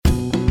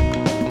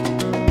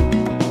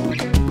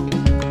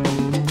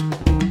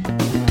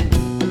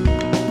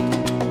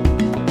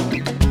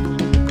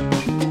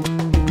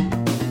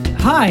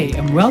Hi,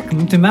 and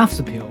welcome to Maths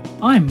Appeal.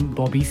 I'm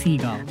Bobby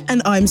Seagull.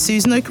 And I'm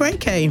Susan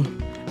Okereke.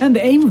 And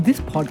the aim of this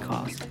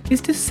podcast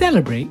is to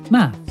celebrate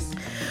maths.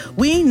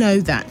 We know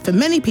that for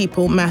many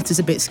people, maths is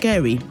a bit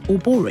scary or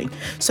boring,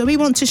 so we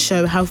want to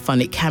show how fun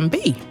it can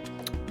be.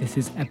 This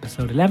is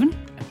episode 11,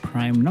 a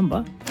prime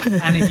number.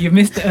 And if you've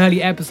missed the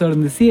early episode in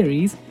the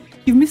series,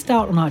 you've missed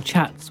out on our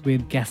chats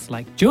with guests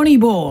like Johnny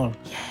Ball,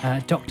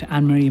 Dr.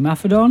 Anne-Marie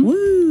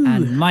Maffedon,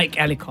 and Mike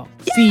Ellicott,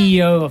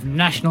 CEO of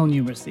National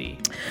Numeracy.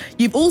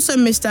 You've also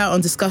missed out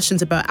on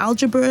discussions about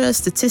algebra,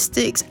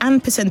 statistics,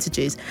 and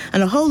percentages,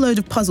 and a whole load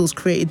of puzzles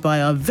created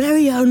by our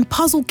very own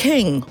puzzle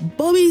king,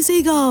 Bobby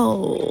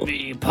Seagull.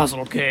 The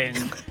Puzzle King.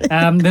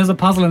 There's a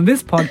puzzle in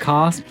this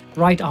podcast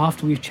right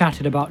after we've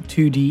chatted about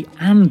 2D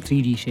and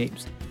 3D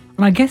shapes.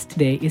 And our guest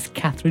today is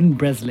Catherine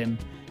Breslin,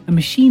 a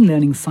machine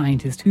learning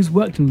scientist who's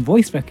worked in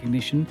voice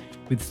recognition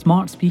with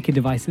smart speaker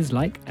devices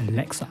like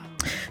Alexa.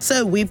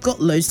 So we've got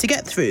loads to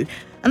get through.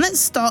 And let's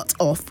start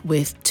off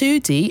with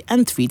 2D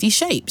and 3D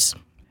shapes.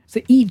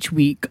 So each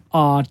week,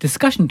 our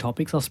discussion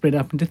topics are split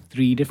up into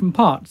 3 different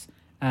parts.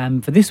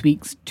 For this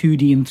week's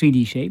 2D and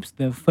 3D shapes,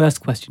 the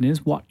first question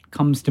is what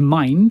comes to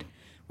mind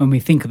when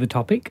we think of the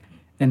topic.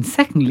 Then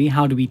secondly,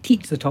 how do we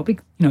teach the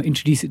topic,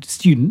 introduce it to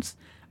students.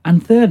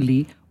 And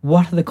thirdly,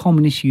 what are the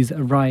common issues that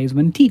arise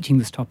when teaching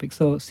this topic?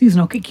 So Susan,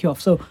 I'll kick you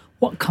off. So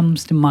what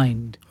comes to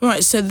mind?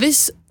 Right, so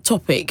this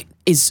topic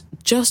is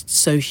just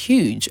so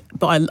huge,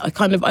 but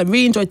I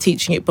really enjoyed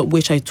teaching it, but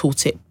wish I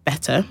taught it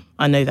better.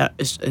 I know that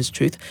is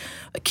truth.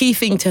 A key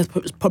thing to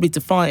probably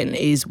define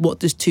is what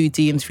does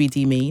 2D and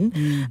 3D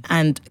mean?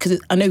 And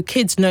because I know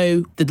kids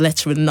know the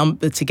letter and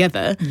number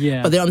together,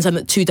 but they understand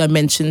that 2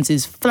 dimensions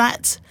is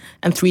flat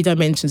and 3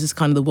 dimensions is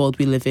kind of the world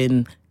we live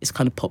in, is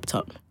kind of popped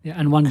up. Yeah,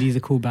 and 1D is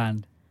a cool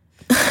band.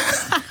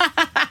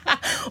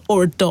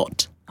 Or a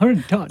dot. Or a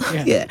dot,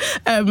 yeah. Yeah.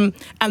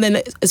 And then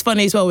it's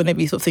funny as well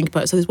whenever you sort of think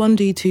about it. So there's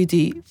 1D,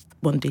 2D,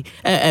 1D,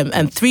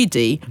 and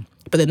 3D.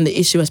 But then the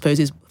issue, I suppose,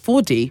 is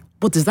 4D.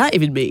 What does that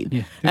even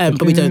mean? Yeah.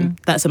 But we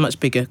don't. That's a much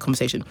bigger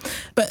conversation.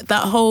 But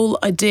that whole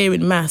idea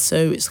in maths,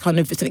 so it's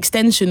an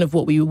extension of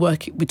what we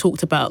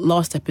talked about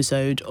last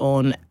episode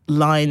on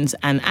lines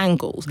and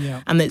angles.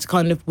 Yeah. And it's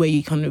kind of where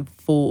you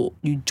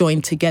you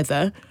join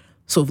together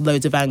sort of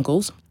loads of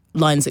angles.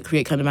 Lines that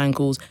create kind of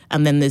angles,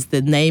 and then there's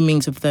the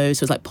namings of those.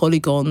 So it's like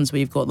polygons where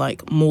you've got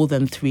like more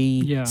than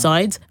 3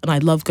 sides. And I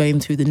love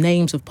going through the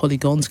names of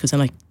polygons because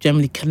then I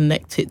generally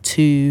connect it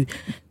to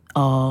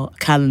our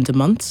calendar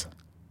months.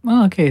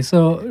 Oh, okay.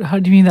 So how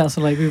do you mean that? So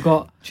like we've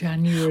got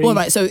January. Well,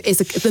 right. So it's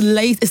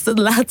the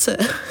latter.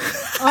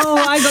 Oh,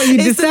 I got you.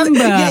 December.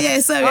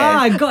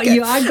 I got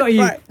you.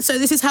 Right. So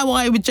this is how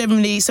I would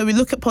generally. So we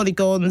look at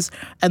polygons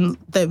and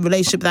the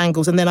relationship with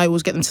angles, and then I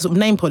always get them to sort of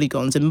name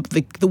polygons. And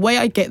the way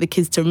I get the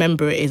kids to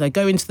remember it is I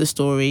go into the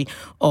story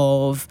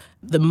of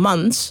the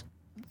months.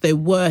 There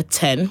were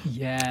 10.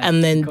 Yeah.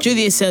 And then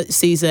Julius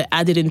Caesar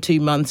added in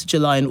 2 months,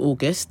 July and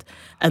August.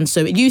 And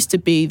so it used to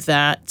be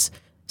that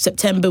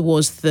September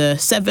was the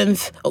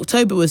 7th,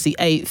 October was the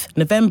 8th,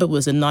 November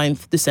was the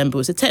 9th, December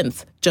was the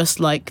 10th, just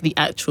like the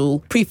actual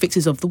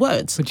prefixes of the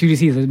words. But Julius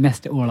Caesar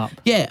messed it all up.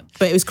 Yeah,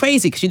 but it was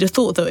crazy because you'd have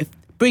thought that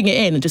if bring it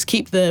in and just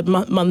keep the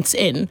months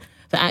in,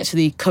 that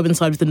actually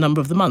coincide with the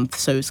number of the month.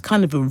 So it's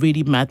kind of a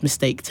really mad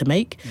mistake to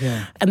make.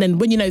 Yeah. And then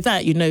when you know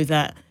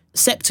that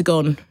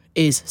septagon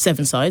is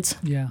 7 sides,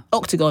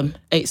 octagon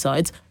 8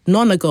 sides,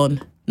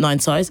 nonagon 9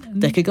 sides,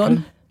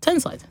 decagon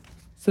 10 sides.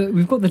 So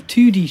we've got the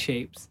 2D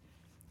shapes.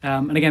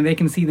 And again, they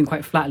can see them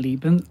quite flatly.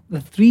 But the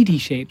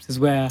 3D shapes is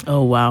where...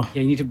 Oh, wow.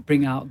 Yeah, you need to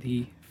bring out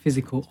the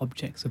physical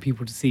objects for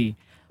people to see.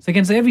 So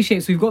again, every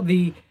shape, so we've got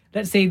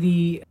let's say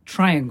the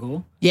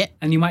triangle. Yeah.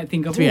 And you might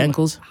think of... 3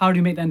 angles. How do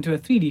you make that into a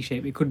 3D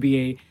shape? It could be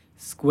a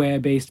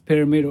square-based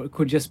pyramid, or it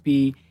could just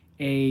be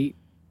a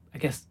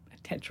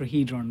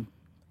tetrahedron.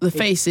 The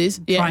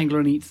faces, triangle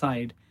on each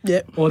side.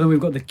 Yeah. Or then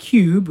we've got the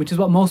cube, which is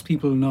what most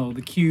people know.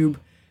 The cube,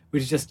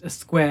 which is just a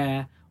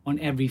square on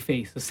every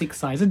face, so 6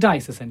 sides, a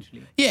dice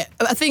essentially. Yeah,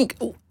 I think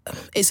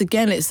it's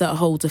that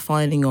whole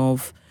defining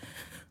of,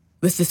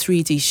 with the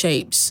 3D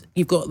shapes,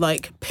 you've got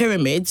like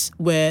pyramids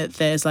where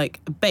there's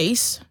like a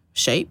base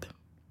shape,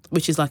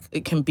 which is like,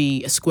 it can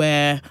be a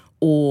square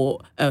or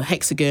a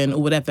hexagon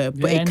or whatever,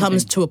 but it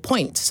comes to a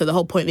point. So the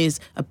whole point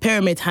is a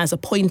pyramid has a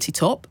pointy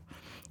top,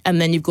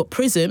 and then you've got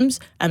prisms,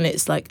 and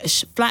it's like a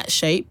flat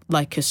shape,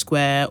 like a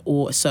square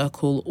or a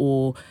circle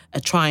or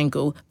a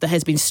triangle that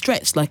has been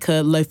stretched like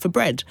a loaf of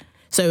bread.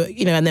 So,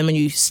 and then when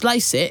you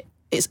slice it,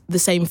 it's the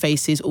same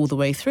faces all the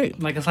way through.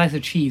 Like a slice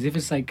of cheese. If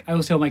it's like, I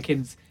always tell my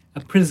kids, a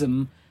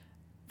prism,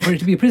 for it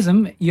to be a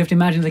prism, you have to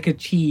imagine like a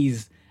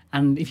cheese.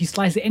 And if you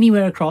slice it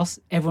anywhere across,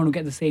 everyone will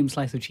get the same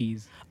slice of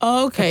cheese.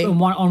 Oh, okay. On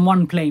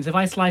one plane. So if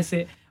I slice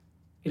it,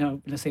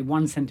 let's say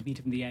 1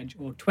 centimetre from the edge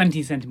or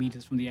 20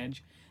 centimetres from the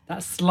edge,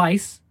 that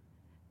slice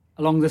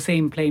along the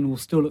same plane will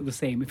still look the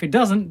same. If it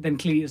doesn't, then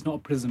clearly it's not a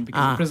prism,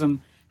 because a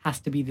prism has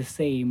to be the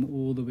same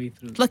all the way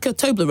through. Like a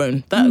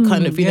Toblerone, that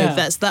kind of,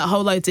 that's that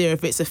whole idea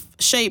of it's a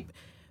shape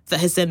that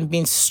has then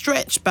been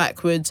stretched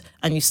backwards,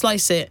 and you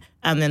slice it,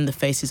 and then the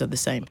faces are the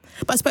same.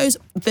 But I suppose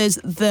there's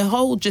the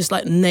whole just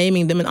like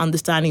naming them and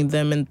understanding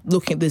them and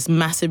looking at these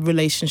massive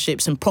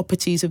relationships and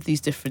properties of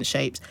these different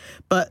shapes.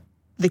 But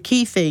the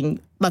key thing,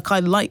 like I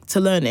like to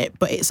learn it,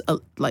 but it's a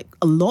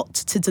lot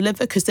to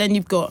deliver, because then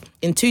you've got,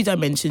 in 2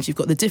 dimensions, you've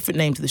got the different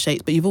names of the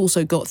shapes, but you've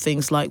also got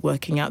things like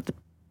working out the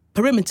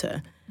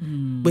perimeter,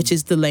 which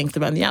is the length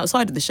around the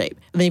outside of the shape.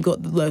 And then you've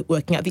got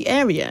working out the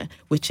area,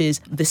 which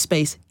is the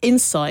space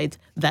inside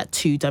that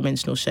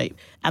 2-dimensional shape.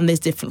 And there's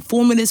different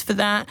formulas for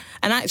that.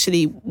 And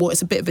actually,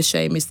 what's a bit of a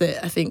shame is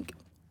that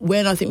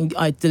when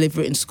I deliver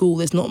it in school,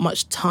 there's not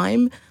much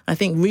time. I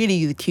think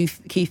really the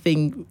key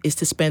thing is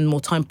to spend more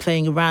time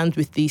playing around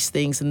with these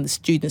things and the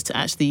students to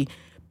actually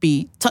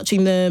be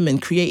touching them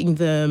and creating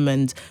them,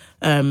 and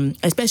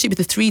especially with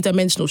the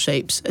 3-dimensional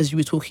shapes, as you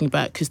were talking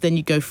about, because then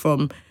you go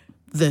from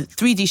the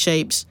 3D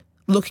shapes,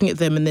 looking at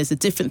them, and there's the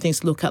different things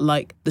to look at,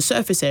 like the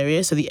surface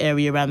area, so the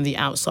area around the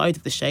outside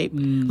of the shape,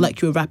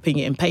 like you're wrapping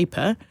it in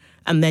paper,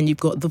 and then you've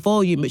got the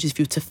volume, which is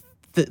for you to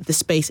the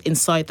space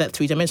inside that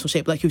 3-dimensional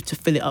shape, like you have to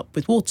fill it up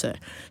with water.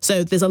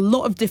 So there's a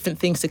lot of different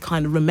things to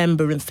kind of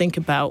remember and think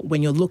about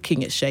when you're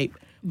looking at shape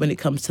when it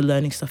comes to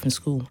learning stuff in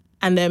school.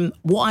 And then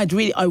what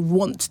I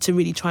want to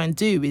really try and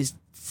do is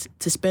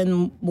to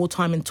spend more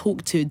time and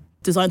talk to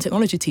design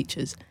technology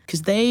teachers,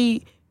 because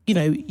they,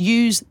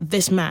 use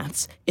this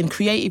maths in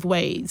creative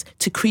ways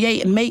to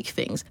create and make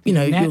things.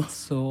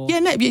 Nets or... Yeah,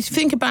 net. You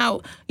think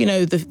about,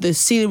 the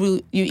cereal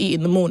you eat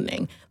in the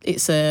morning.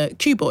 It's a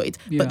cuboid,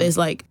 but there's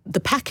like the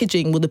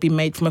packaging will have been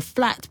made from a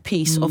flat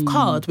piece of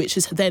card, which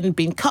has then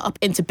been cut up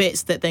into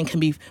bits that then can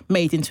be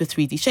made into a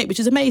 3D shape, which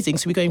is amazing.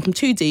 So we're going from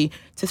 2D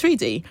to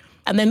 3D.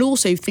 And then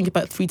also think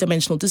about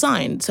 3-dimensional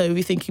design. So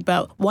we're thinking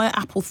about, why are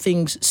Apple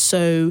things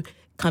so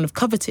kind of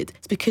coveted?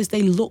 It's because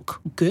they look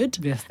good,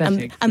 the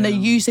aesthetic, and they're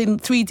using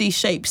 3D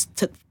shapes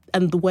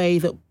and the way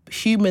that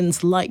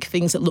humans like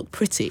things that look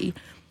pretty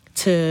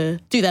to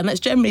do that. And that's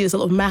generally, there's a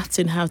lot of maths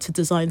in how to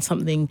design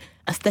something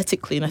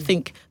aesthetically, and I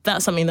think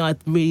that's something that I'd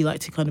really like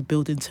to kind of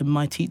build into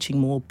my teaching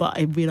more, but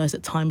I realise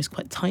that time is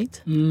quite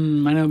tight. I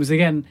know, because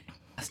again,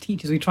 as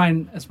teachers, we try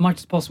and, as much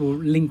as possible,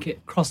 link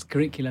it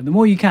cross-curricular. The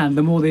more you can,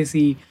 the more they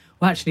see,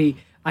 well, actually,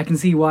 I can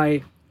see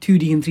why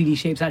 2D and 3D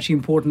shapes are actually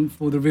important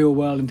for the real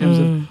world in terms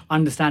of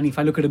understanding. If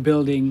I look at a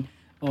building,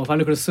 or if I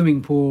look at a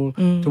swimming pool,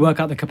 to work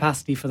out the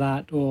capacity for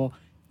that, or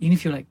even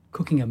if you're like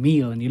cooking a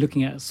meal and you're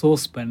looking at a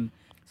saucepan.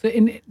 So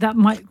that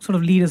might sort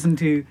of lead us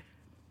into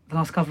the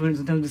last couple of minutes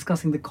in terms of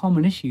discussing the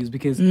common issues,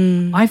 because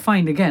I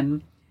find,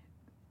 again,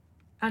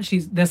 actually,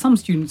 there's some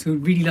students who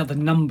really love the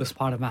numbers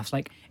part of maths,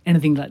 like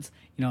anything that's,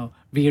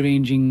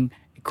 rearranging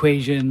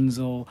equations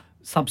or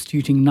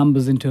substituting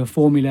numbers into a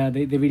formula,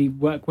 they really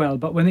work well.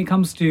 But when it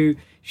comes to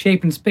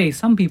shape and space,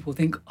 some people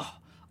think,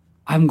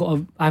 I haven't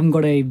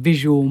got a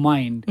visual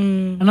mind.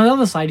 And on the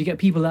other side, you get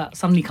people that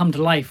suddenly come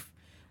to life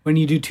when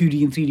you do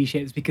 2D and 3D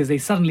shapes, because they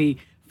suddenly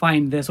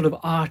find their sort of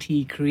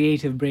arty,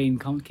 creative brain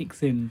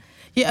kicks in.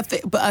 Yeah,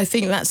 but I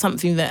think that's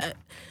something that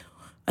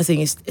I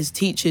think as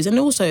teachers, and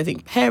also I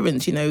think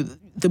parents,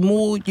 the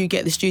more you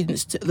get the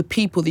students,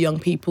 the young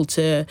people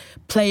to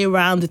play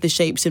around with the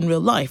shapes in real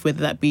life,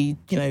 whether that be,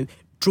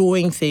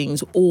 drawing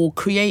things or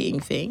creating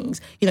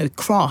things,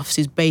 crafts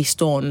is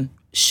based on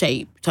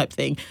shape type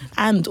thing.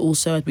 And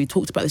also, as we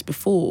talked about this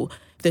before,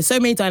 there's so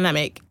many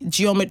dynamic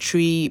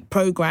geometry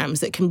programs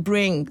that can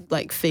bring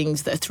like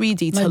things that are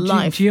 3D to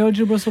life.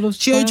 GeoGebra sort of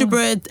style?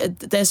 GeoGebra,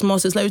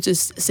 Desmos, there's loads of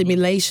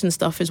simulation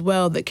stuff as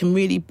well that can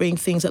really bring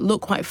things that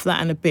look quite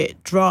flat and a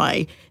bit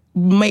dry,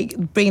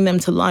 bring them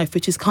to life,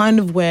 which is kind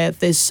of where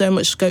there's so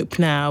much scope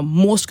now,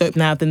 more scope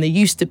now than there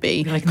used to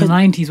be. Like in the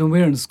 90s when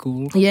we were in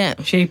school,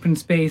 yeah, shape and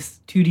space,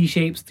 2D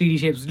shapes, 3D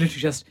shapes was literally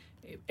just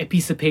a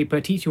piece of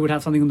paper. Teacher would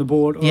have something on the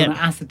board, or an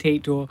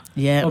acetate or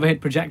overhead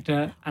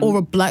projector, or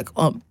a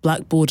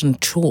blackboard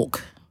and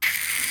chalk.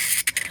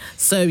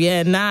 So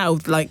now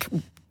like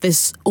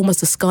there's almost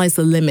the sky's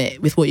the limit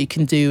with what you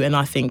can do, and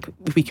I think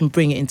if we can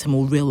bring it into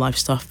more real life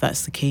stuff,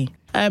 that's the key.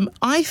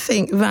 I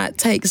think that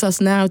takes us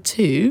now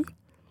to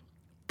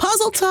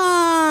puzzle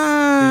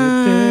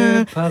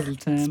time. Puzzle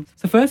time.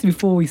 So first,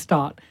 before we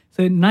start,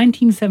 so in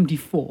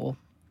 1974,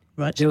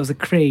 there was a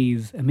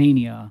craze, a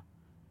mania,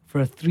 for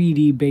a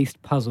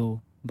 3D-based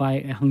puzzle by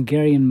a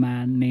Hungarian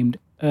man named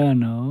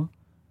Erno,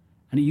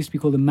 and it used to be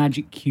called the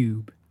Magic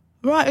Cube.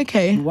 Right,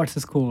 okay. And what's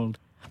this called?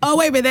 Oh,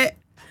 wait a minute.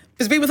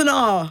 It's B with an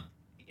R.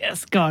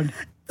 Yes, God.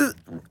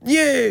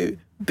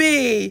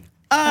 U-B-I-X.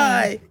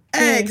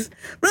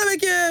 Rubik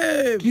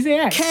Cube. Did you say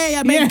X? K,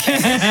 I meant K.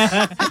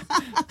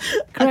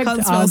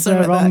 Correct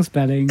answer, wrong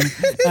spelling.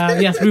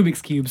 Yes,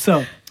 Rubik's Cube.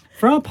 So,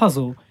 for our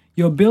puzzle,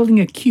 you're building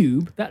a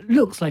cube that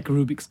looks like a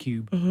Rubik's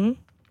Cube. Mm-hmm.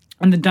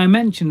 And the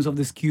dimensions of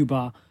this cube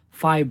are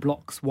 5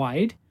 blocks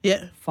wide,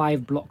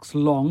 5 blocks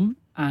long,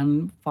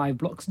 and 5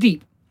 blocks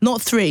deep.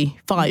 Not 3,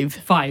 5.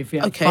 5,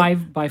 yeah. Okay.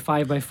 5 by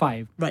 5 by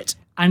 5. Right.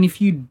 And if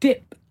you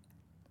dip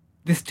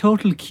this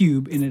total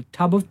cube in a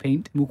tub of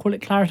paint, we'll call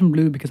it claret and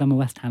blue because I'm a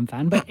West Ham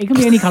fan, but it can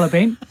be any colour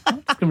paint,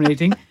 not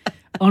discriminating,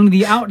 on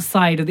the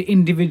outside of the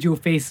individual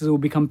faces will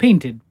become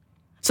painted.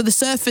 So the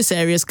surface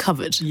area is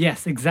covered.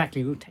 Yes,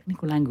 exactly. Well,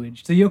 technical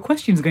language. So your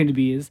question is going to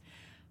be is,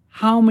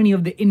 how many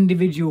of the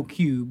individual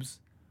cubes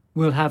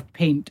will have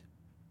paint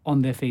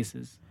on their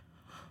faces?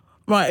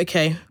 Right,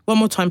 okay. One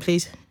more time,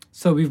 please.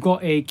 So we've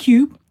got a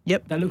cube.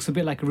 Yep. That looks a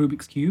bit like a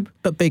Rubik's Cube.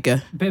 But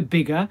bigger. A bit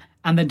bigger.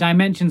 And the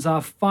dimensions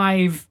are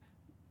 5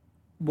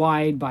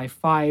 wide by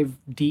 5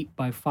 deep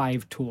by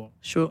 5 tall.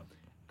 Sure.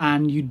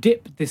 And you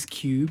dip this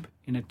cube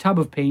in a tub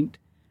of paint,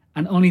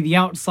 and only the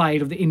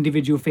outside of the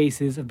individual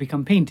faces have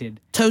become painted.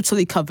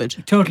 Totally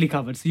covered. Totally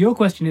covered. So your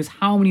question is,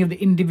 how many of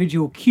the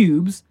individual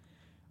cubes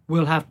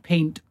will have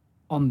paint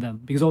on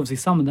them? Because obviously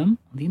some of them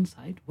on the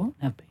inside won't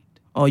have paint.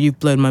 Oh, you've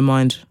blown my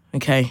mind.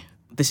 Okay.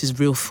 This is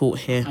real thought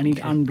here. I need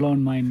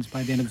unblown minds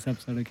by the end of this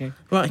episode, okay?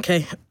 Right,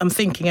 okay. I'm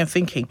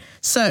thinking.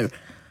 So,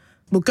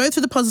 we'll go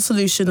through the puzzle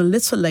solution a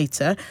little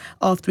later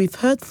after we've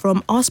heard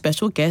from our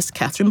special guest,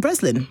 Catherine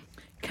Breslin.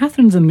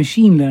 Catherine's a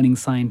machine learning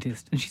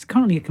scientist, and she's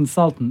currently a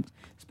consultant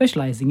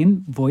specialising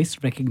in voice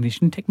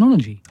recognition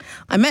technology.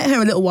 I met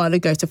her a little while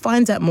ago to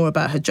find out more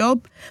about her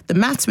job, the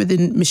maths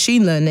within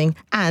machine learning,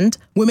 and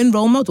women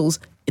role models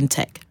in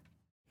tech.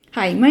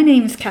 Hi, my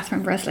name is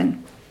Catherine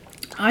Breslin.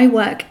 I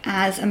work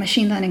as a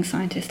machine learning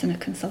scientist and a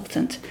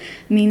consultant.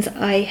 It means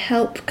I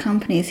help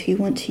companies who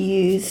want to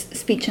use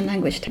speech and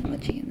language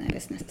technology in their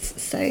business.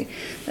 So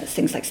that's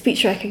things like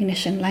speech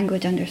recognition,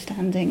 language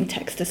understanding,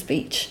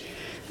 text-to-speech,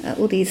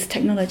 all these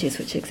technologies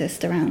which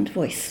exist around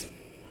voice.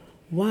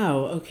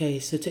 Wow, okay,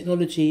 so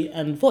technology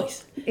and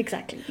voice.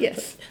 Exactly,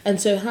 yes.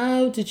 And so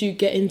how did you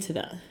get into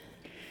that?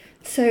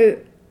 So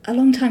a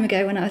long time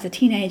ago when I was a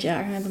teenager, I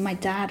remember my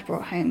dad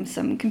brought home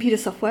some computer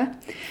software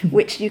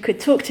which you could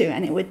talk to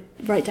and it would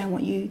write down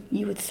what you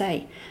would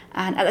say.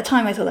 And at the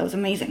time I thought that was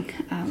amazing.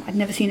 I'd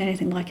never seen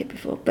anything like it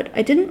before, but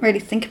I didn't really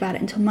think about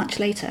it until much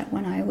later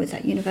when I was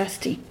at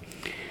university.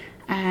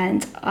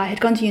 And I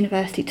had gone to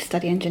university to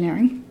study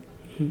engineering.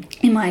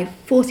 In my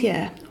fourth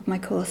year of my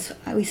course,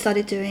 we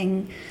started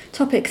doing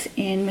topics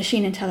in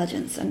machine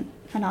intelligence and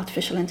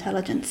artificial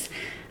intelligence.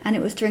 And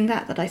it was during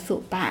that I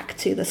thought back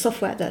to the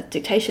software, the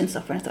dictation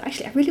software, and I thought,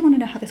 actually, I really want to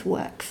know how this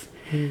works.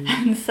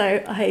 And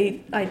so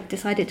I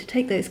decided to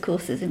take those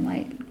courses in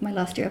my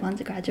last year of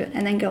undergraduate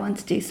and then go on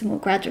to do some more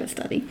graduate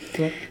study.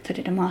 Right. So I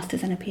did a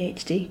master's and a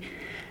PhD.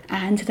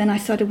 And then I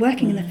started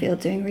working in the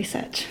field doing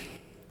research.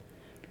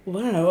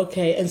 Wow,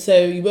 okay. And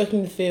so you work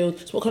in the field.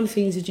 So what kind of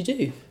things did you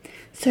do?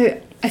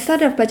 So I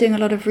started off by doing a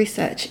lot of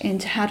research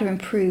into how to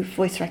improve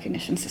voice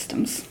recognition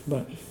systems.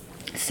 Right.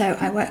 So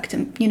I worked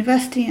in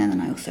university and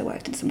then I also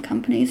worked in some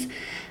companies.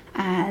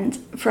 And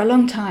for a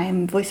long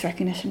time, voice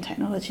recognition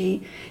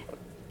technology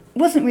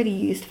wasn't really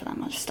used for that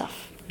much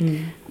stuff.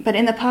 But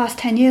in the past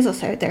 10 years or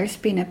so, there's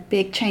been a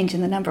big change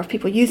in the number of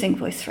people using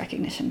voice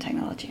recognition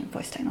technology and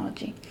voice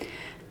technology.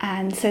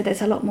 And so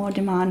there's a lot more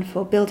demand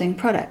for building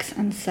products.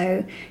 And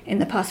so in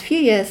the past few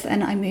years,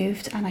 then I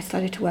moved and I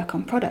started to work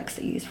on products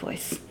that use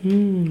voice.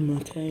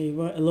 Okay,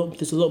 right.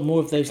 There's a lot more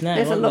of those now,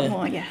 There's a aren't lot there?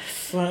 more,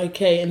 yes. Right,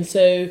 okay. And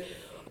so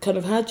kind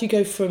of how do you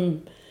go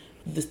from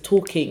the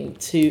talking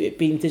to it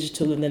being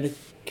digital and then a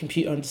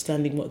computer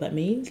understanding what that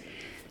means?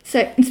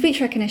 So in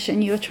speech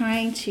recognition, you're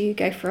trying to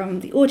go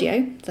from the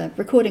audio, the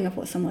recording of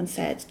what someone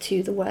said,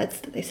 to the words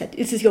that they said.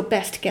 This is your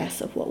best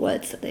guess of what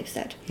words that they've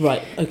said.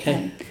 Right,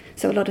 okay.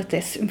 So a lot of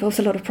this involves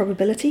a lot of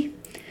probability.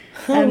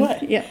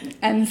 Right. Yeah,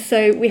 and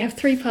so we have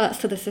 3 parts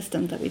to the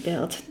system that we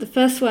build. The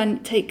first one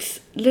takes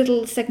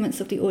little segments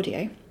of the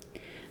audio,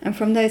 and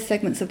from those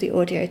segments of the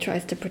audio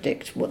tries to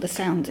predict what the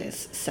sound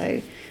is.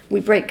 So we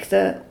break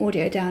the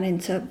audio down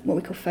into what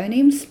we call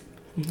phonemes,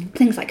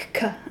 things like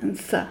k and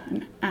th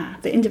and a,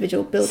 the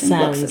individual building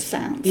blocks of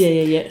sounds.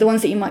 Yeah. The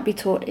ones that you might be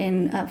taught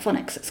in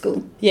phonics at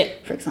school,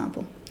 for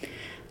example.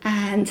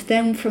 And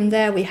then from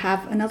there we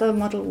have another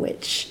model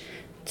which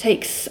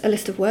takes a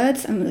list of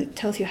words and it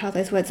tells you how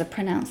those words are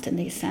pronounced in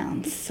these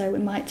sounds. So we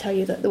might tell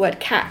you that the word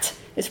cat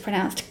is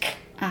pronounced k,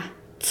 a,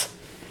 t.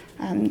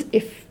 And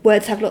if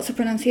words have lots of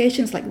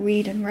pronunciations like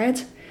read and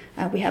read,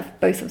 we have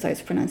both of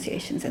those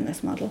pronunciations in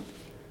this model.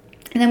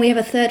 And then we have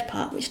a third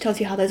part which tells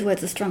you how those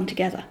words are strung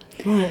together.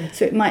 Right.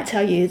 So it might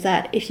tell you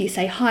that if you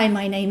say, hi,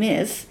 my name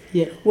is,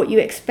 what you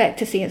expect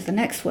to see as the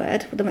next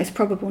word, the most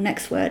probable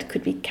next word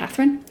could be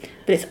Catherine,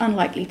 but it's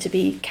unlikely to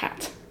be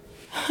cat.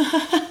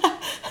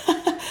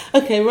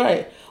 Okay,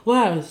 right.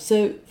 Wow,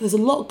 so there's a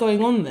lot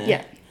going on there.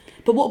 Yeah.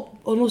 But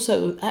and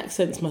also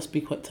accents must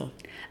be quite tough.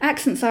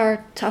 Accents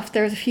are tough.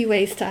 There's a few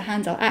ways to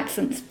handle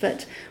accents,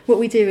 but what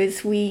we do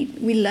is we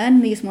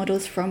learn these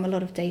models from a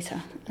lot of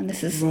data. And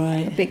this is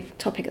a big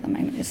topic at the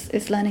moment,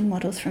 is learning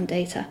models from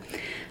data.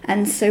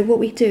 And so what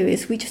we do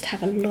is we just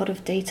have a lot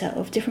of data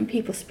of different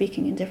people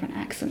speaking in different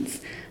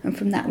accents. And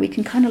from that, we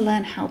can kind of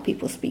learn how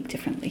people speak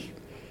differently.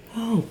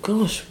 Oh,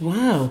 gosh,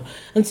 wow.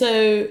 And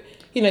so,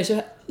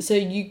 so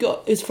you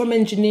it's from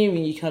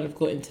engineering you kind of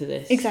got into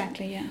this.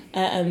 Exactly, yeah.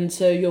 And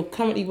so you're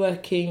currently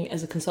working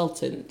as a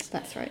consultant.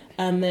 That's right.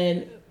 And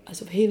then I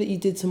sort of hear that you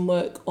did some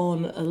work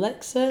on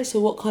Alexa. So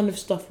what kind of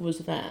stuff was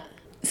that?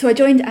 So I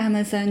joined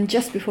Amazon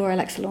just before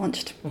Alexa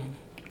launched.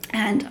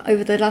 And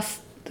over the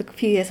last the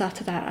few years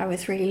after that, I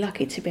was really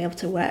lucky to be able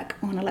to work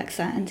on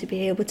Alexa and to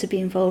be able to be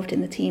involved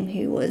in the team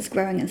who was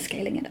growing and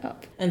scaling it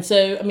up. And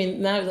so, I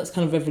mean, now that's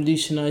kind of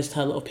revolutionised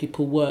how a lot of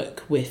people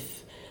work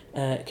with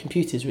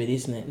computers, really,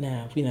 isn't it,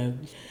 now, you know?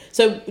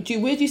 So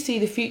where do you see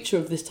the future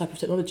of this type of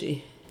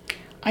technology?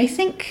 I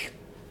think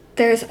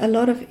there's a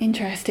lot of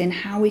interest in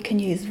how we can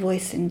use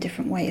voice in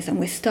different ways, and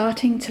we're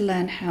starting to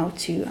learn how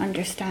to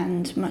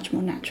understand much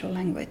more natural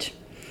language.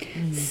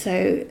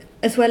 So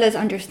as well as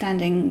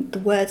understanding the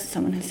words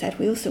someone has said,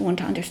 we also want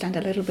to understand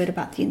a little bit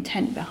about the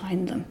intent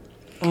behind them.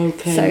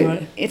 Okay, so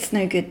right. It's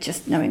no good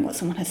just knowing what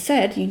someone has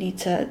said. You need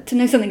to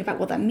know something about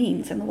what that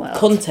means in the world.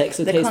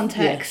 Context. Okay. The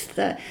context.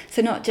 Yeah.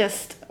 So not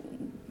just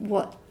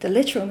what the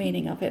literal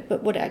meaning of it,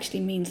 but what it actually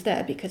means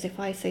there. Because if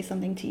I say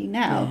something to you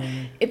now,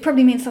 it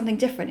probably means something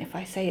different if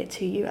I say it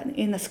to you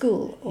in the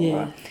school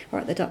or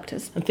at the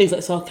doctor's. And things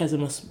like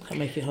sarcasm can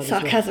make it hard.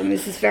 Sarcasm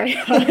is very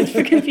hard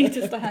for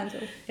computers to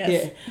handle.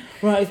 Yes.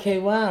 Yeah. Right. Okay.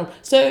 Wow.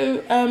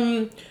 So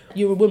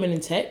you're a woman in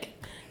tech.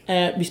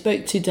 We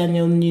spoke to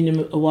Danielle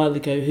Newnham a while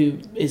ago, who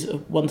is a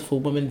wonderful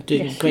woman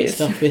doing great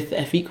stuff with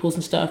F equals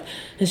and stuff.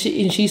 And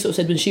she sort of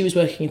said when she was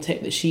working in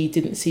tech that she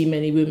didn't see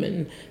many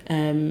women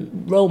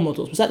role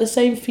models. Was that the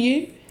same for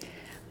you?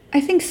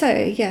 I think so,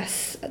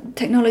 yes.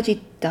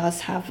 Technology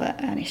does have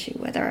an issue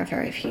where there are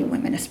very few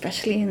women,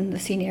 especially in the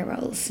senior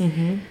roles.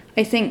 Mm-hmm.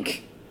 I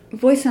think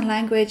voice and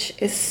language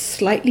is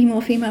slightly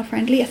more female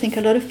friendly. I think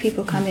a lot of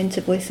people come into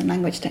voice and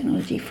language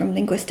technology from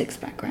linguistics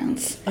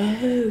backgrounds. Oh,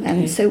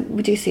 okay. So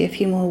we do see a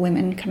few more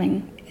women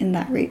coming in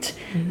that route.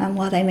 And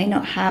while they may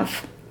not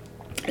have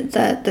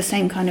the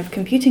same kind of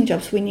computing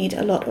jobs, we need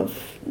a lot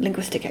of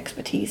linguistic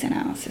expertise in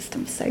our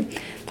systems. So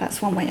that's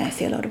one way I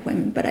see a lot of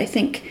women. But I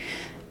think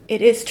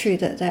it is true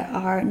that there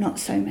are not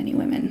so many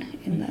women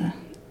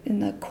in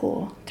the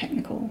core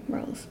technical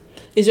roles.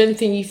 Is there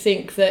anything you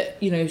think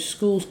that, you know,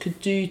 schools could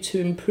do to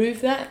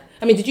improve that?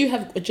 I mean, did you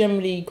have a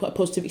generally quite a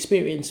positive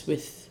experience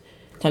with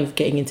kind of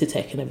getting into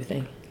tech and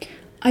everything?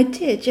 I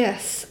did,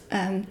 yes.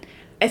 I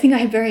think I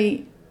had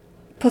very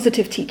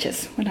positive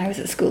teachers when I was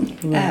at school.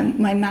 Right.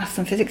 My maths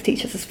and physics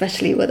teachers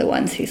especially were the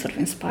ones who sort of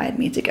inspired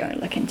me to go and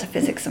look into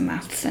physics and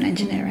maths and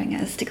engineering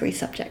as degree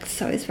subjects.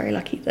 So I was very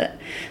lucky that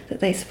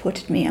they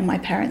supported me, and my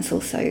parents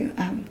also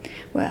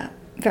were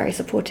very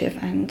supportive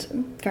and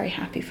very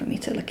happy for me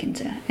to look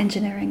into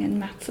engineering and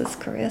maths as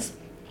careers.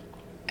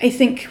 I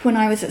think when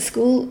I was at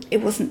school,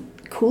 it wasn't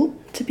cool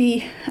to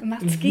be a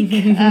maths geek.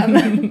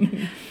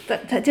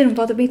 That didn't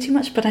bother me too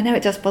much, but I know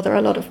it does bother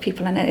a lot of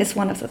people, and it is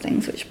one of the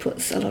things which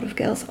puts a lot of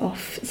girls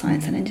off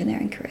science and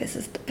engineering careers,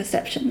 is the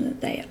perception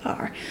that they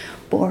are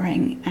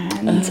boring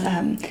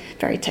and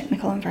very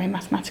technical and very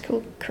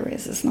mathematical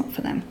careers is not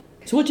for them.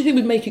 So what do you think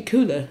would make it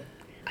cooler?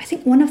 I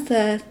think one of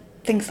the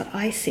things that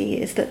I see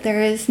is that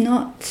there is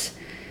not...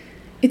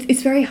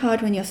 It's very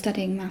hard when you're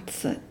studying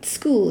maths at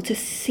school to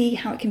see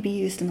how it can be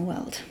used in the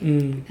world.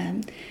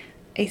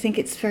 I think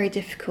it's very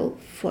difficult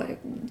for...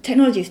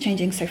 Technology is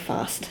changing so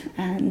fast,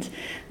 and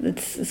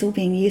it's all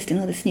being used in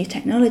all this new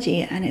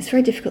technology, and it's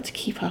very difficult to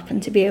keep up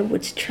and to be able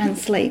to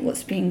translate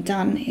what's being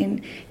done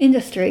in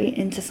industry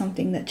into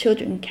something that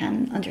children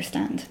can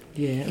understand.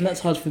 Yeah, and that's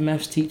hard for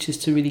maths teachers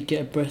to really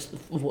get abreast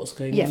of what's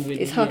going on.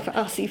 Really. It's hard for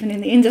us, even in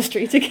the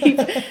industry, to keep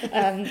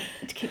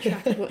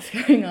track of what's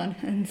going on.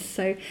 And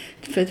so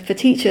for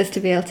teachers to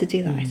be able to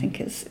do that, I think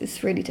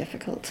is really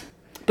difficult.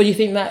 But you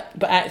think that,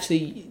 but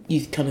actually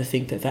you kind of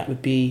think that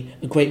would be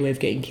a great way of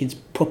getting kids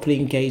properly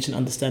engaged and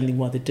understanding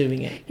why they're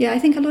doing it. Yeah, I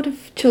think a lot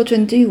of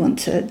children do want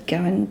to go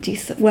and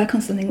work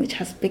on something which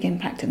has a big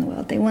impact in the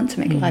world. They want to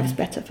make lives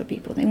better for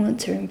people. They want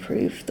to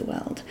improve the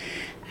world.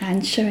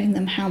 And showing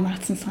them how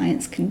maths and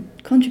science can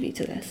contribute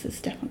to this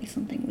is definitely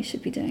something we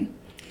should be doing.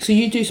 So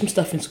you do some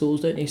stuff in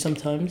schools, don't you,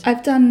 sometimes?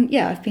 I've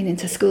been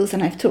into schools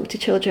and I've talked to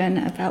children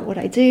about what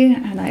I do,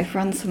 and I've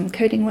run some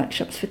coding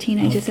workshops for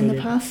teenagers in the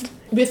past.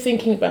 We're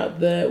thinking about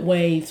the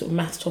way sort of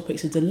maths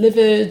topics are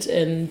delivered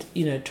and,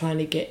 you know, trying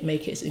to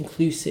make it as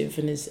inclusive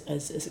and as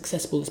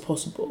accessible as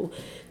possible.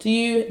 Do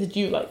you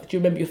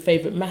remember your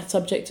favourite maths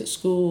subject at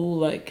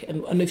school?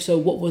 And if so,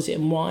 what was it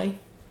and why?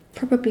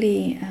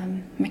 Probably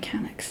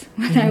mechanics.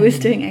 When I was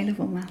doing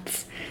A-level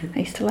maths, I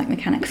used to like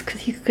mechanics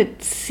because you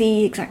could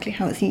see exactly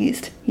how it's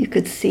used. You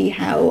could see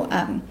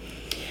how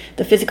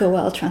the physical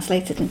world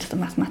translated into the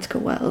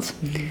mathematical world.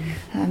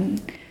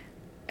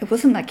 I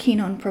wasn't that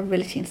keen on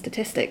probability and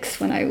statistics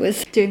when I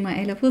was doing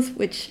my A-levels,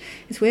 which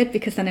is weird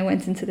because then I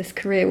went into this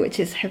career which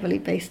is heavily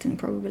based in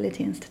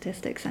probability and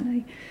statistics,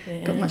 and I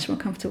got much more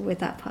comfortable with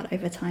that part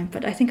over time.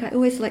 But I think I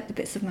always liked the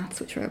bits of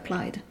maths which were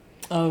applied.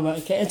 Oh,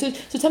 right, okay. And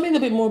so tell me a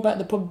little bit more about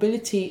the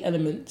probability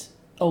element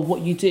of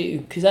what you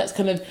do, because that's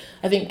kind of,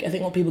 I think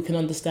what people can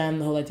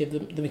understand the whole idea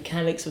of the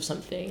mechanics of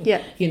something,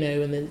 you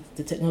know, and then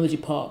the technology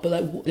part, but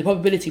like the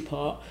probability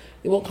part,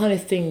 what kind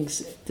of things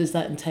does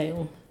that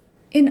entail?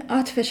 In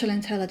artificial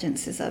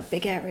intelligence is a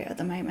big area at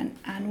the moment,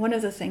 and one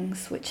of the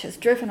things which has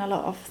driven a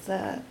lot of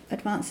the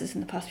advances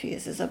in the past few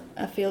years is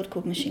a field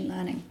called machine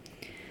learning.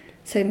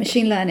 So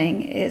machine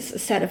learning is a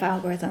set of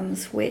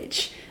algorithms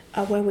which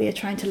are where we are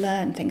trying to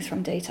learn things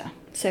from data.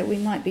 So we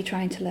might be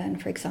trying to learn,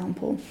 for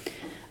example,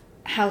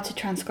 how to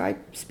transcribe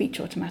speech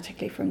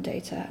automatically from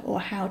data, or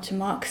how to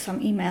mark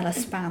some email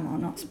as spam or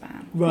not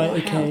spam, Right, or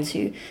okay. how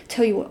to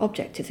tell you what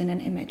object is in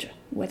an image,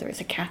 whether it's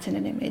a cat in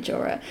an image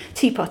or a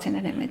teapot in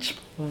an image.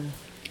 Wow.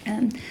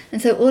 And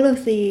so all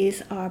of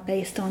these are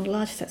based on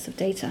large sets of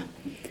data.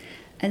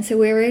 And so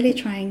we're really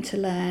trying to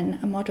learn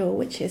a model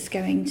which is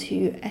going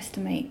to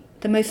estimate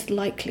the most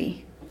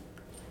likely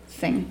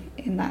thing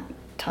in that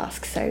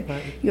task. So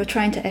Right. you're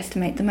trying to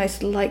estimate the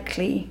most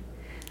likely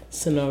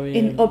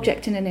Scenario.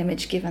 object in an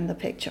image given the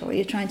picture, or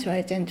you're trying to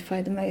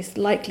identify the most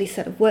likely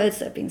set of words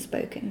that have been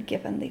spoken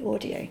given the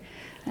audio.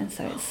 And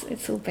so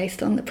it's all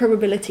based on the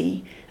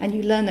probability, and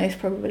you learn those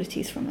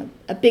probabilities from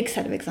a big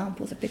set of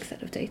examples, a big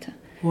set of data.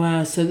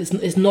 Wow, so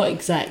it's not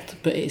exact,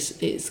 but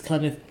it's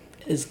kind of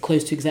as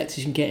close to exact as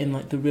you can get in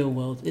like the real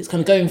world. It's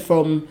kind of going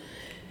from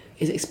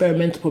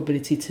experimental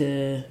probability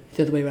to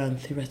the other way around,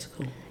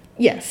 theoretical.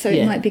 Yes, so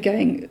Yeah. it might be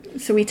going.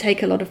 So we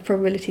take a lot of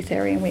probability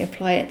theory and we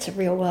apply it to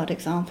real world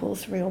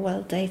examples, real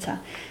world data,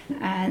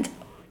 and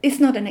it's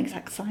not an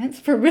exact science.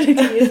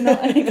 Probability is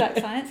not an exact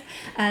science,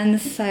 and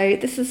so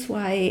this is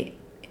why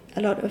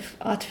a lot of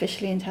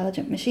artificially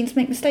intelligent machines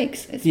make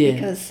mistakes. It's Yeah.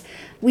 because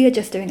we are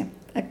just doing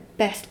a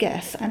best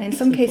guess, and in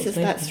some cases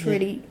that's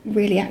really,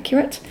 really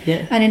accurate.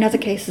 Yeah. And in other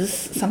cases,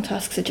 some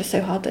tasks are just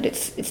so hard that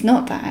it's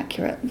not that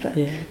accurate.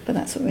 But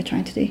that's what we're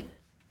trying to do.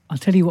 I'll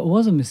tell you what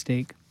was a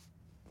mistake.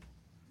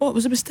 What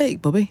was a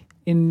mistake, Bobby?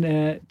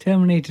 In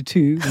Terminator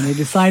 2, when they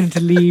decided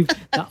to leave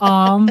the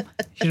arm,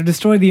 should have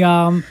destroyed the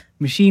arm,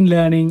 machine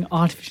learning,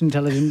 artificial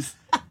intelligence,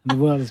 and the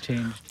world has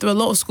changed. There were a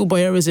lot of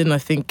schoolboy errors in, I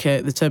think,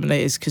 the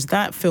Terminators, because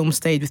that film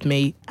stayed with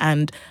me.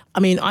 And I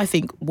mean, I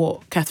think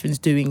what Catherine's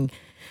doing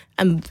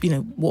and, you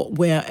know,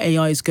 where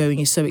AI is going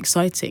is so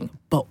exciting,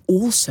 but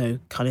also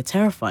kind of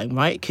terrifying,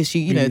 right? Because,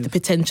 you know, the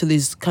potential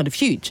is kind of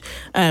huge.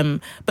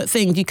 But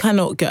you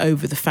cannot get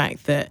over the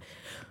fact that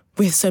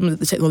with some of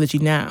the technology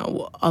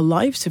now, our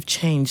lives have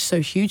changed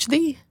so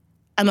hugely,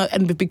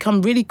 and we've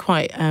become really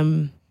quite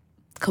a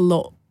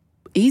lot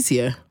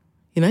easier,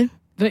 you know?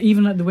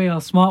 Even like the way our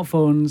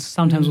smartphones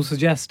sometimes will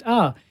suggest,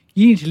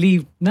 you need to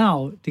leave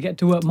now to get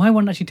to work. My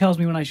one actually tells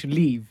me when I should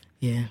leave.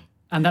 Yeah.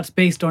 And that's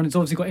based on, it's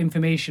obviously got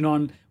information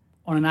on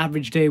an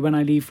average day when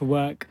I leave for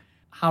work,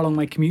 how long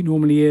my commute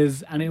normally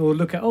is, and it will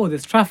look at,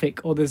 there's traffic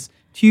or there's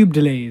tube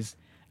delays.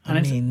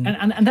 And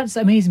and that's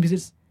amazing because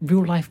it's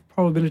real life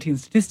probability and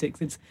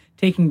statistics. It's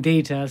taking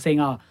data, saying,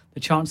 the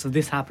chance of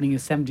this happening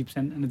is 70%,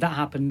 and if that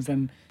happens,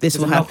 then this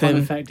will happen.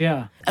 Effect,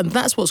 yeah. And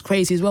that's what's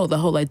crazy as well, the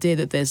whole idea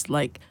that there's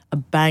like a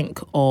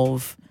bank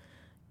of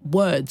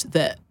words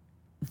that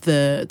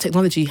the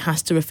technology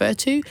has to refer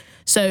to.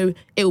 So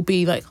it will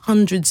be like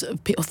hundreds of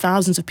or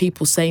thousands of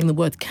people saying the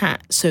word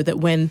cat, so that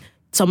when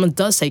someone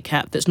does say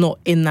cat that's not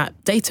in that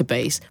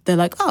database, they're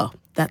like,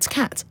 that's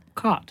cat.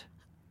 Cat.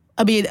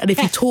 I mean, and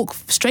if you talk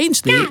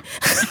strangely,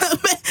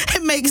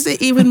 it makes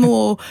it even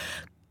more,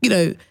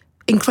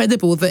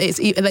 incredible that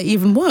that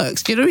even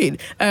works. Do you know what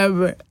I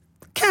mean?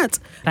 Cat.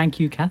 Thank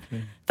you,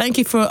 Catherine. Thank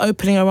you for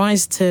opening our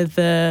eyes to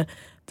the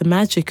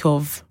magic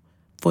of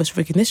voice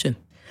recognition.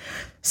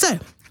 So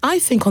I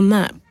think on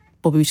that,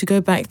 Bobby, we should go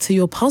back to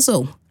your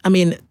puzzle. I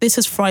mean, this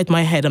has fried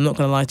my head, I'm not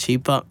going to lie to you,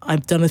 but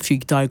I've done a few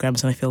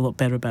diagrams and I feel a lot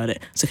better about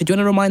it. So could you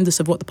want to remind us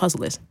of what the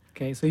puzzle is?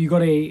 Okay, so you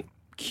got a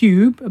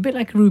cube, a bit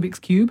like a Rubik's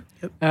Cube.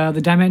 Yep.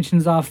 The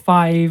dimensions are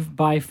 5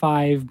 by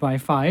 5 by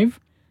 5.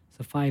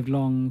 So 5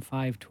 long,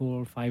 5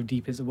 tall, 5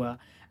 deep, as it were.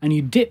 And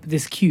you dip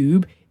this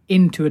cube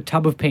into a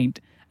tub of paint.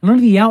 And on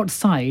the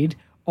outside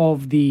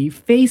of the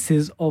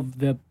faces of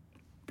the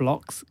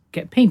blocks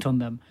get paint on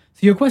them.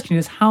 So your question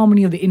is, how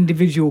many of the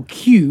individual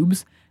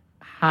cubes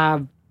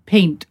have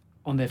paint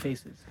on their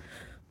faces?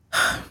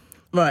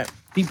 Right.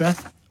 Deep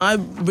breath.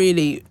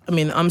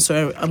 I'm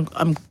sorry,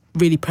 I'm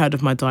really proud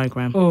of my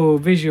diagram. Oh,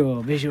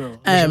 visual.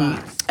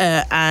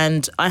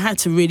 And I had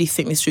to really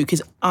think this through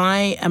because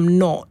I'm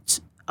not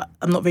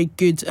very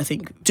good, I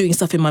think, doing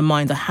stuff in my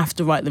mind. I have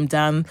to write them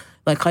down.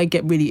 Like, I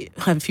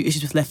have a few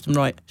issues with left and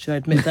right. Should I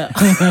admit that?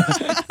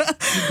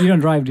 You don't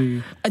drive, do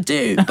you? I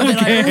do. But then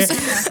I also...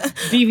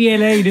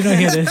 DVLA, you did not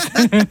hear this.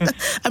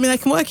 I mean, I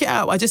can work it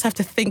out. I just have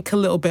to think a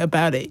little bit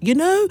about it,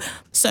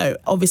 So,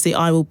 obviously,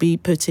 I will be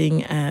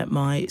putting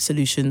my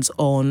solutions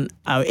on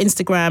our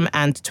Instagram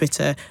and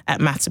Twitter at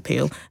Matt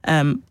Appeal.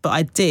 But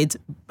I did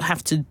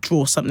have to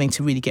draw something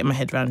to really get my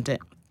head around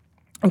it.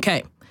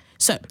 Okay,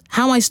 so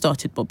how I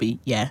started, Bobby,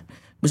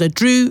 was I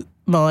drew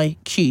my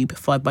cube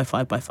 5 by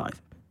 5 by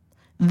 5.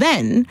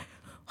 Then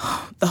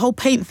the whole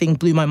paint thing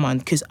blew my mind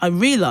because I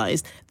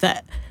realised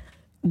that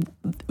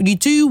you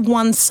do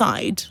one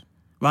side,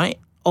 right,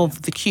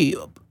 of the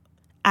cube,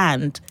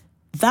 and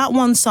that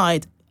one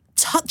side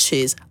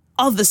touches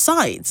other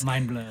sides.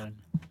 Mind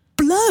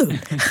blown.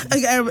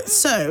 Okay,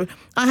 so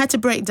I had to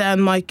break down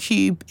my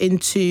cube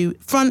into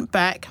front,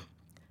 back,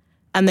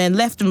 and then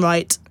left and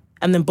right,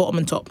 and then bottom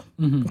and top.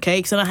 Mm-hmm. Okay,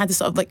 because then I had to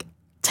sort of like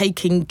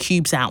taking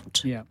cubes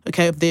out. Yeah.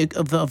 Okay,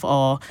 of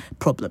our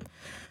problem.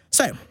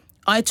 So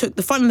I took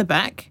the front and the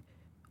back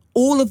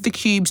all of the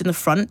cubes in the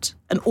front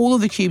and all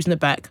of the cubes in the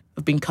back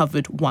have been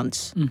covered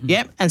once.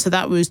 Yep. And so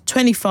that was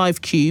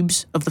 25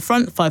 cubes of the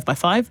front, 5 by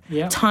 5,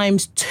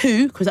 times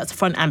 2, because that's the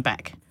front and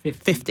back.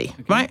 50,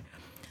 okay. Right?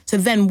 So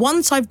then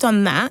once I've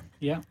done that,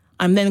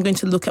 I'm then going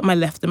to look at my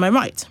left and my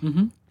right.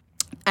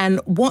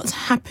 And what's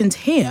happened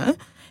here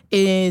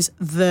is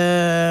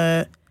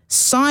the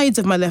sides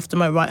of my left and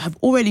my right have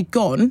already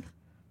gone.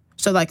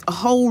 So like a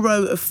whole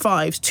row of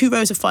 5s, 2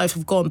 rows of 5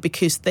 have gone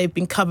because they've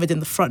been covered in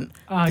the front.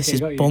 Okay, this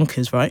is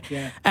bonkers, right?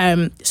 Yeah.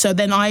 So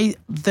then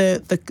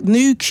the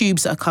new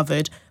cubes that are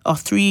covered are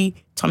 3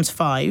 times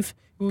 5.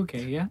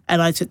 Okay, yeah.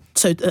 And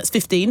so that's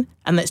 15,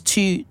 and that's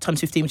 2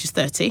 times 15, which is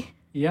 30.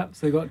 Yep,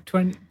 so we got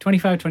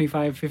 25,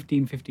 25,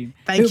 15, 15.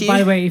 Thank you. By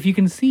the way, if you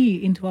can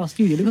see into our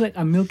studio, it looks like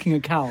I'm milking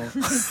a cow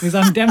because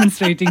I'm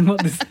demonstrating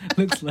what this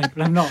looks like,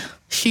 but I'm not.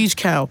 Huge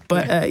cow,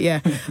 but yeah.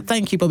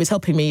 Thank you, Bob. It's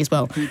helping me as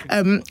well.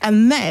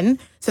 And then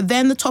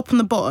the top and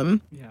the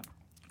bottom,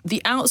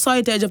 the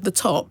outside edge of the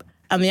top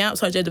and the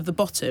outside edge of the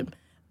bottom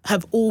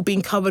have all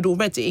been covered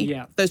already.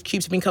 Yeah. Those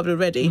cubes have been covered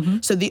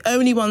already. So the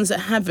only ones that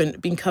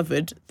haven't been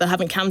covered, that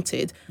haven't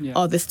counted,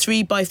 are the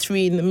 3 by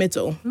 3 in the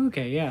middle.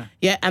 Okay, yeah.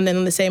 Yeah, and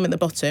then the same at the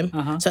bottom.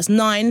 So that's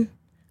 9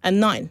 and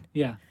 9.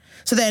 Yeah.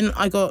 So then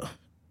I got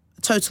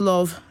a total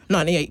of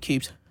 98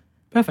 cubes.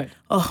 Perfect.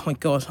 Oh my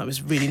God, that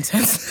was really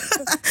intense.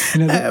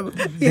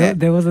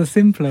 There was a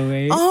simpler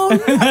way. Oh,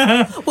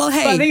 no. Well,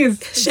 hey, But the thing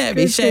is, share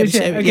me.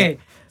 Okay,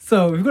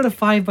 so we've got a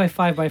 5 by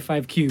 5 by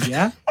 5 cube,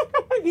 yeah?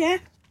 Yeah.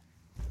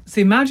 So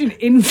imagine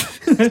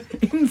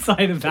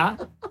inside of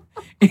that.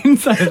 I'm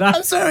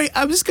sorry,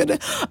 I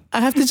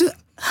have to just,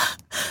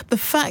 the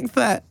fact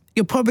that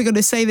you're probably going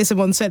to say this in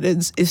one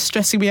sentence is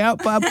stressing me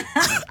out, but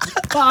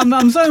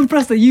I'm so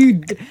impressed that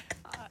you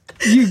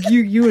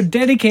were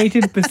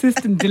dedicated,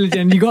 persistent,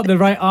 diligent, and you got the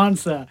right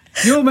answer.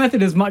 Your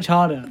method is much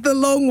harder. the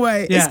long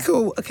way. Yeah. It's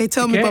cool. Okay,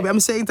 tell me, Okay. Bobby. I'm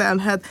sitting down,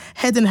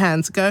 head in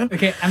hands. Go.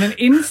 Okay, and then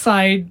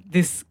inside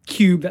this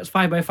cube that's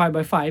 5 by 5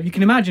 by 5, you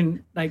can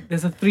imagine like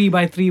there's a 3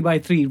 by 3 by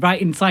 3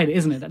 right inside it,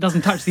 isn't it? That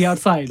doesn't touch the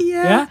outside.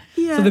 Yeah.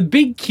 So the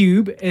big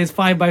cube is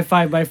 5 by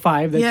 5 by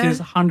 5, that is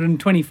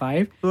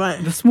 125.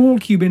 Right. The small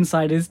cube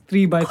inside is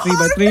 3 by 3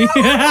 by 3.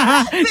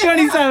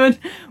 27.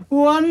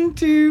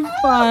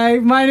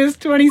 125 minus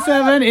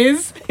 27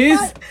 is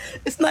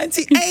It's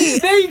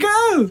 98. there you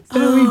go.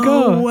 There we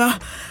go. Wow.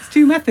 It's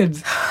 2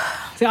 methods.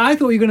 So I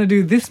thought you were going to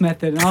do this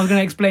method, and I was going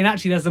to explain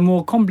actually there's a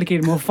more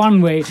complicated, more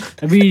fun way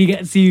that really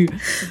gets you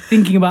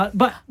thinking about.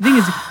 But the thing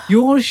is,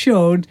 yours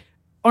showed,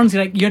 honestly,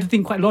 like you had to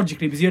think quite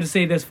logically because you had to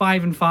say there's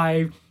 5 and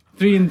 5,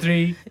 3 and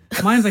 3.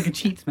 Mine's like a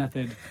cheats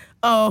method.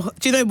 Oh,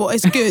 do you know what?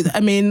 It's good.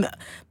 I mean,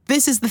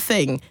 this is the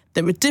thing.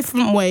 There are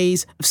different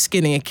ways of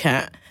skinning a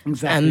cat.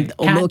 Exactly.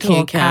 Or milking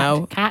a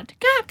cow. Cat.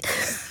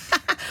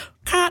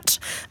 Cat.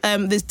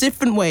 There's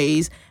different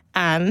ways.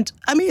 And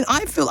I mean,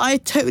 I feel I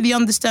totally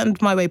understand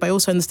my way, but I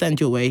also understand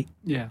your way.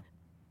 Yeah.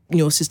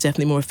 Yours is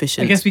definitely more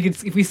efficient. I guess we could,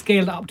 if we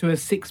scaled it up to a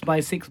 6 by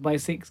 6 by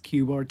 6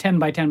 cube or a 10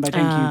 by 10 by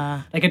 10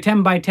 cube, like a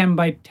 10 by 10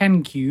 by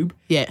 10 cube.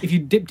 Yeah. If you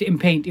dipped it in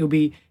paint, it'll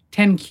be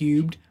 10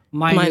 cubed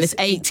minus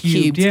 8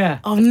 cubed. Yeah.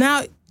 Oh,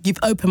 now you've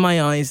opened my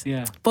eyes.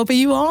 Yeah. Bobby,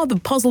 you are the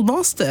puzzle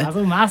master.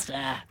 Puzzle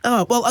master.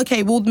 Oh, well,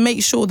 okay, we'll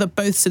make sure that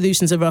both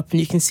solutions are up and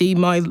you can see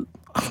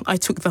I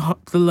took the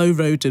low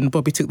road and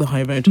Bobby took the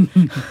high road.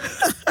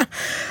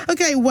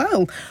 Okay,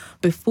 well,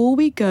 before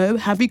we go,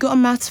 have you got a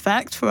maths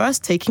fact for us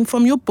taking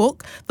from your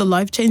book, The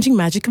Life-Changing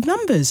Magic of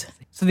Numbers?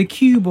 So the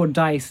cube or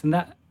dice, and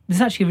this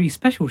is actually a really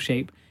special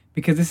shape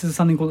because this is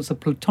something called a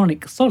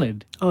platonic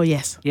solid. Oh,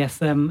 yes.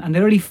 Yes, and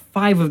there are only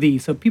 5 of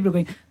these. So people are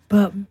going,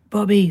 but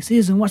Bobby,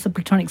 Susan, what's a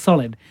platonic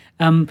solid?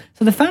 So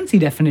the fancy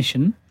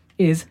definition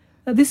is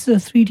that this is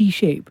a 3D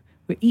shape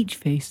where each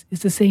face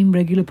is the same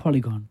regular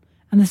polygon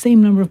and the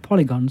same number of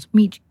polygons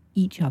meet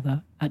each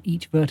other at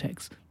each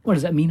vertex. What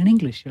does that mean in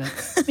English? You're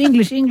like,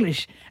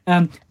 English.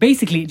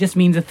 Basically, it just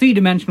means a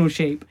 3-dimensional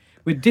shape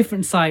with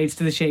different sides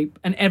to the shape,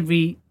 and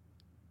every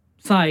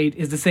side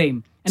is the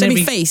same. And So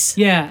every face?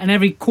 Yeah, and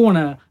every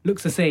corner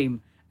looks the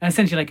same,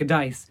 essentially like a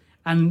dice.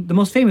 And the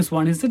most famous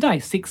one is the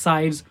dice, 6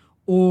 sides,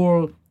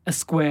 all a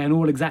square and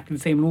all exactly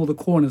the same, and all the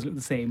corners look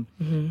the same.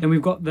 Then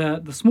we've got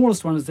the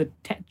smallest one is the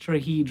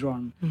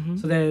tetrahedron.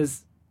 So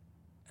there's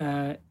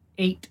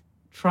 8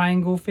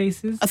 triangle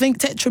faces. I think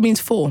tetra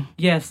means 4.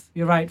 Yes,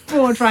 you're right.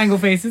 4 triangle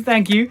faces,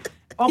 thank you.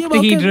 You're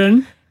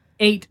Octahedron,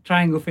 8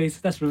 triangle faces.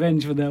 That's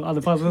revenge for the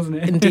other puzzle, isn't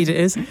it? Indeed it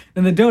is.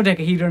 Then the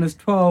dodecahedron is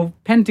 12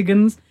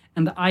 pentagons,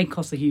 and the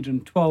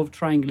icosahedron, 12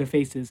 triangular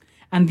faces.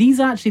 And these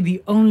are actually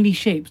the only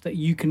shapes that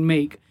you can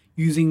make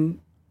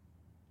using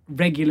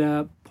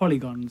regular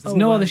polygons. There's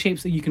no other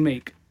shapes that you can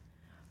make.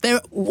 There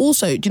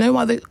also, do you know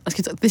why?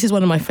 This is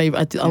one of my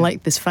favorite. I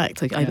like this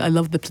fact. Like I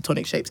love the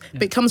platonic shapes,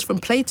 but it comes from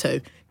Plato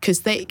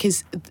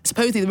because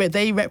supposedly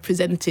they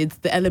represented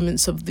the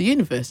elements of the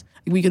universe.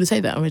 Were you going to say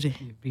that already?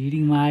 You're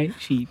reading my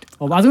sheet.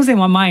 Well, I was going to say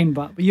my mind,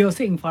 but you're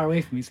sitting far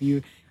away from me, so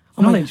you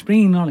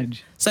bringing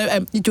knowledge.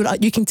 So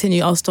you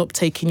continue. I'll stop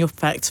taking your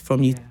facts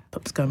from you.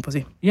 Go on,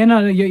 Pussy. Yeah,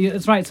 no,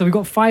 that's right. So we've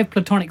got 5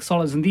 platonic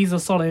solids, and these are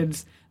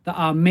solids that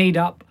are made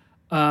up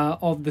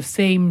of the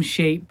same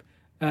shape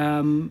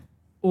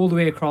all the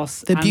way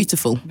across. They're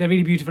beautiful. They're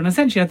really beautiful. And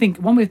essentially, I think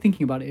one way of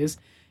thinking about it is,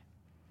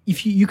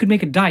 if you could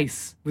make a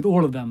dice with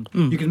all of them.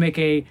 You could make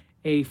a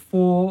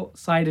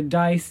 4-sided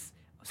dice,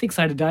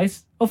 6-sided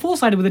dice, or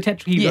 4-sided with a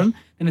tetrahedron,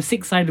 then a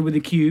 6-sided with a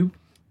cube,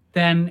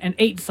 then an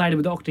 8-sided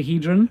with the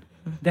octahedron,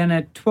 then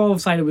a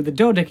 12-sided with the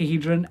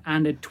dodecahedron,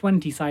 and a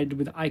 20-sided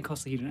with the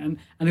icosahedron.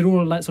 And they'd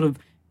all like sort of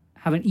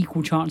have an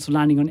equal chance of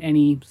landing on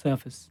any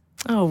surface.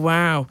 Oh,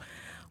 wow.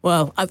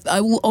 Well,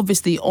 I will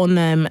obviously on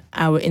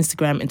our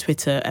Instagram and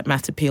Twitter at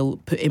Matt Appeal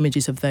put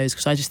images of those,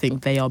 because I just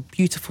think they are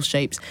beautiful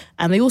shapes,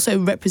 and they also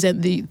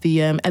represent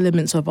the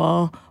elements of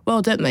our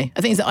world, don't they?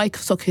 I think it's the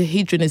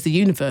icosahedron is the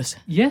universe.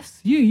 Yes,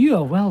 you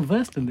are well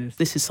versed in this.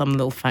 This is some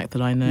little fact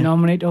that I know.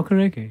 Nominate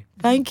Okereke.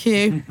 Thank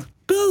you.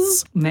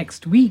 Buzz.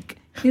 Next week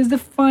is the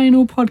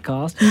final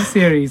podcast in the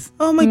series.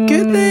 Oh my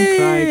goodness.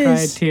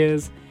 Cry,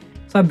 tears.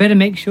 So I better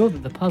make sure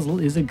that the puzzle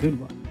is a good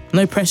one.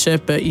 No pressure,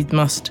 but you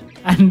must.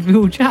 And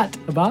we'll chat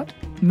about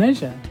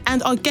measure.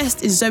 And our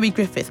guest is Zoe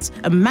Griffiths,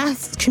 a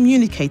maths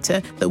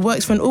communicator that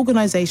works for an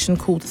organisation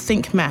called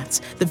Think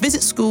Maths that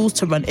visits schools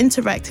to run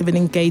interactive and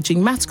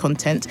engaging maths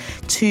content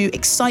to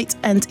excite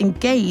and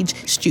engage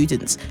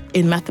students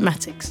in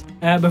mathematics.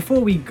 Before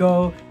we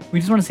go, we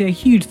just want to say a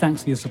huge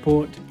thanks for your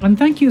support. And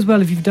thank you as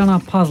well if you've done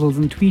our puzzles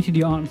and tweeted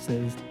your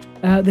answers.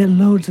 There are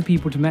loads of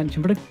people to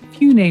mention, but a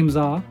few names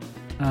are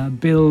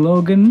Bill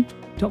Logan,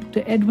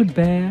 Dr. Edward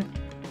Bear,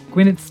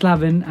 Gwyneth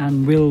Slavin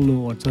and Will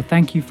Lord. So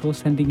thank you for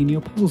sending in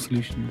your puzzle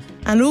solutions.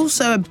 And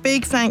also a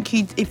big thank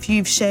you if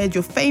you've shared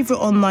your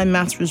favourite online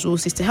maths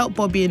resources to help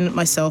Bobby and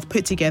myself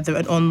put together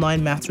an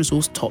online maths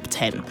resource top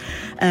 10.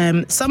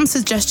 Some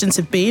suggestions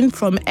have been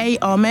from A.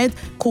 Ahmed,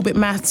 Corbett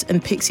Maths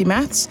and Pixie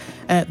Maths.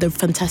 They're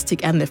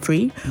fantastic and they're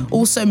free.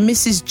 Also,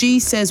 Mrs. G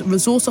says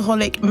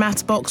Resourceaholic,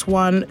 Mathbox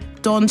One,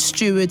 Don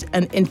Stewart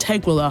and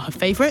Integral are her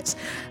favourites.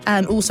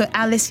 And also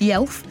Alice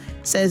Yelf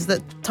says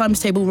that Times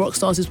Table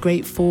Rockstars is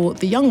great for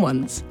the young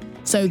ones.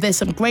 So there's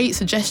some great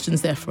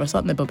suggestions there for us,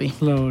 aren't there, Bobby?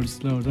 Loads.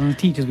 And the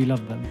teachers, we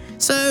love them.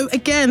 So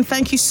again,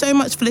 thank you so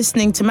much for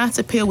listening to Matt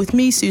Appeal with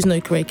me, Susan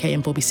Okereke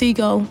and Bobby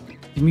Seagull.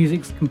 The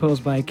music's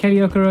composed by Kelly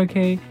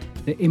Okereke,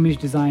 the image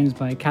design is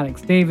by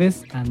Calix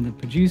Davis, and the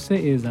producer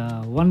is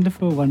a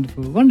wonderful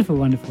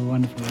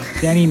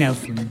Jenny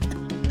Nelson.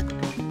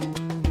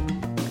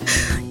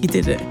 You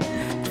did it.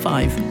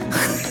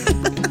 5.